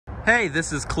Hey,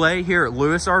 this is Clay here at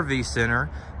Lewis RV Center.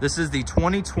 This is the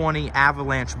 2020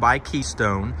 Avalanche by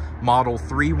Keystone, model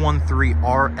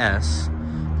 313RS.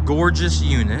 Gorgeous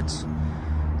unit.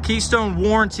 Keystone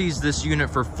warranties this unit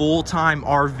for full-time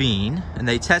RVing, and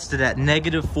they test it at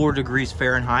 -4 degrees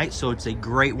Fahrenheit, so it's a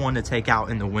great one to take out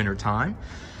in the winter time.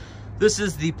 This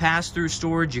is the pass-through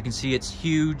storage. You can see it's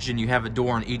huge, and you have a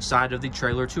door on each side of the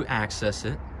trailer to access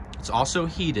it. It's also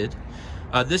heated.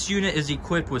 This unit is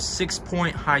equipped with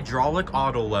 6-point hydraulic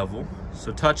auto level.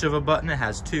 So touch of a button, it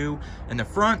has 2 in the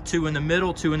front, 2 in the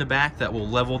middle, 2 in the back that will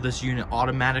level this unit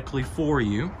automatically for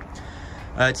you.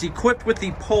 It's equipped with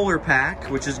the Polar Pack,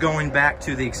 which is going back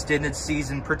to the extended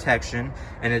season protection,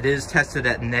 and it is tested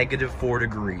at -4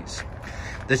 degrees.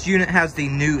 This unit has the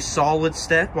new solid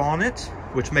step on it,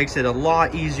 which makes it a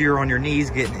lot easier on your knees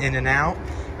getting in and out.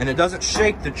 And it doesn't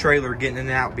shake the trailer getting in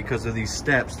and out because of these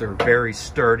steps. They're very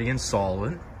sturdy and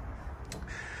solid.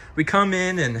 We come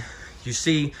in and you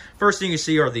see, first thing you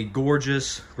see are the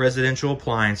gorgeous residential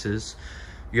appliances.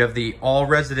 You have the all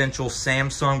residential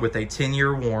Samsung with a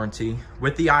 10-year warranty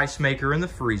with the ice maker and the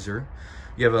freezer.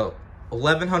 You have a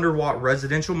 1100 watt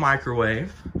residential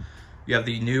microwave. You have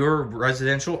the newer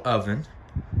residential oven,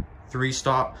 3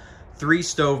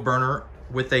 stove burner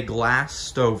with a glass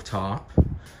stove top.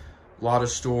 A lot of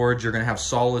storage. You're going to have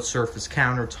solid surface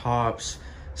countertops,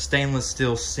 stainless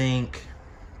steel sink.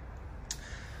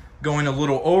 Going a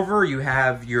little over, you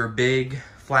have your big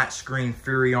flat screen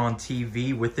Furrion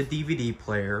TV with the DVD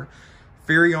player,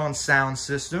 Furrion sound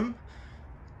system.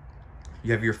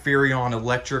 You have your Furrion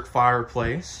electric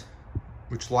fireplace,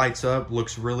 which lights up,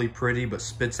 looks really pretty, but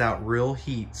spits out real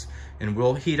heat and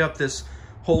will heat up this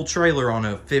whole trailer on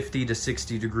a 50 to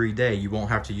 60 degree day. You won't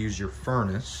have to use your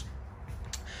furnace.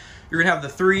 You're gonna have the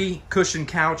 3 cushion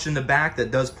couch in the back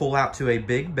that does pull out to a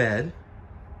big bed.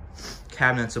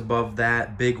 Cabinets above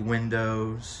that, big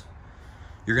windows.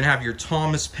 You're gonna have your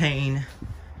Thomas Paine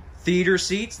theater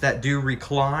seats that do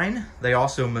recline. They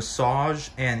also massage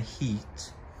and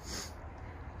heat.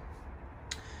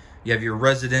 You have your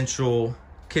residential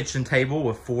kitchen table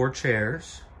with 4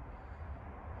 chairs.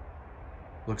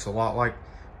 Looks a lot like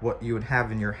what you would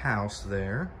have in your house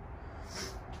there.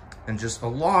 And just a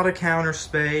lot of counter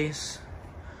space.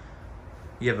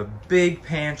 You have a big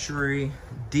pantry,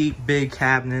 deep, big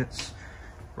cabinets.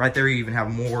 Right there, you even have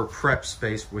more prep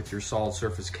space with your solid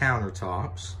surface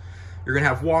countertops. You're gonna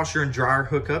have washer and dryer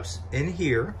hookups in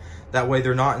here. That way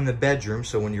they're not in the bedroom,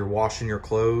 so when you're washing your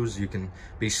clothes, you can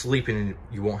be sleeping and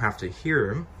you won't have to hear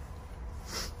them.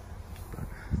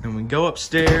 And we go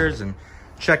upstairs and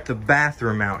check the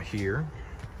bathroom out here.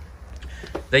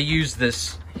 They use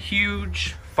this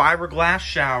huge fiberglass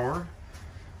shower.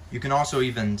 You can also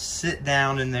even sit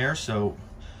down in there, so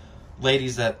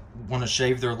ladies that want to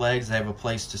shave their legs, they have a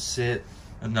place to sit,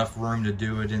 enough room to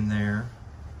do it in there.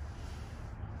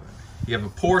 You have a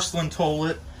porcelain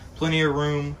toilet, plenty of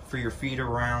room for your feet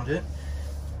around it.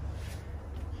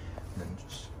 And then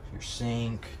just your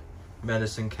sink,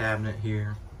 medicine cabinet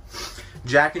here.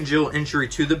 Jack and Jill entry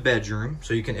to the bedroom,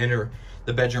 so you can enter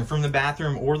the bedroom from the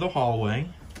bathroom or the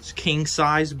hallway. It's king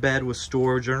size bed with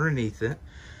storage underneath it.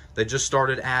 They just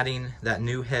started adding that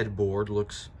new headboard.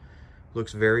 Looks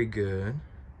very good.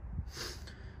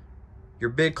 Your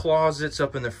big closets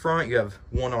up in the front. You have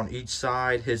one on each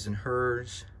side, his and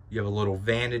hers. You have a little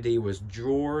vanity with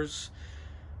drawers.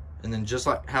 And then just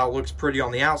like how it looks pretty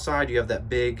on the outside, you have that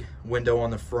big window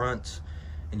on the front,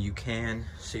 and you can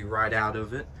see right out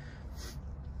of it.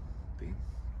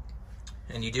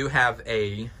 And you do have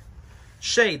a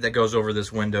shade that goes over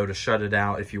this window to shut it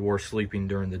out if you were sleeping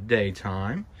during the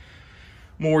daytime.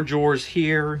 More drawers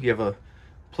here. You have a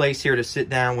place here to sit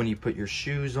down when you put your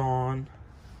shoes on.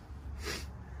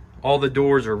 All the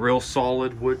doors are real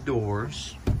solid wood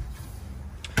doors.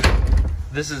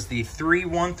 This is the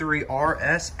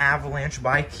 313RS Avalanche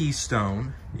by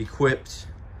Keystone, equipped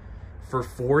for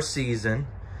 4 season.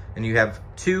 And you have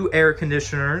 2 air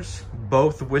conditioners,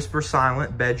 both whisper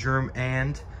silent, bedroom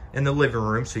and in the living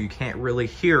room, so you can't really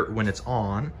hear it when it's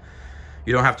on.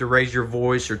 You don't have to raise your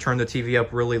voice or turn the TV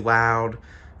up really loud.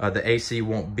 The AC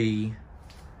won't be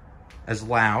as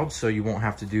loud, so you won't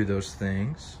have to do those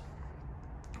things.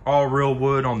 All real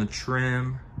wood on the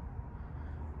trim.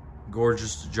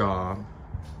 Gorgeous job.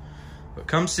 But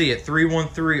come see it,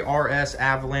 313RS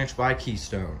Avalanche by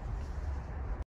Keystone.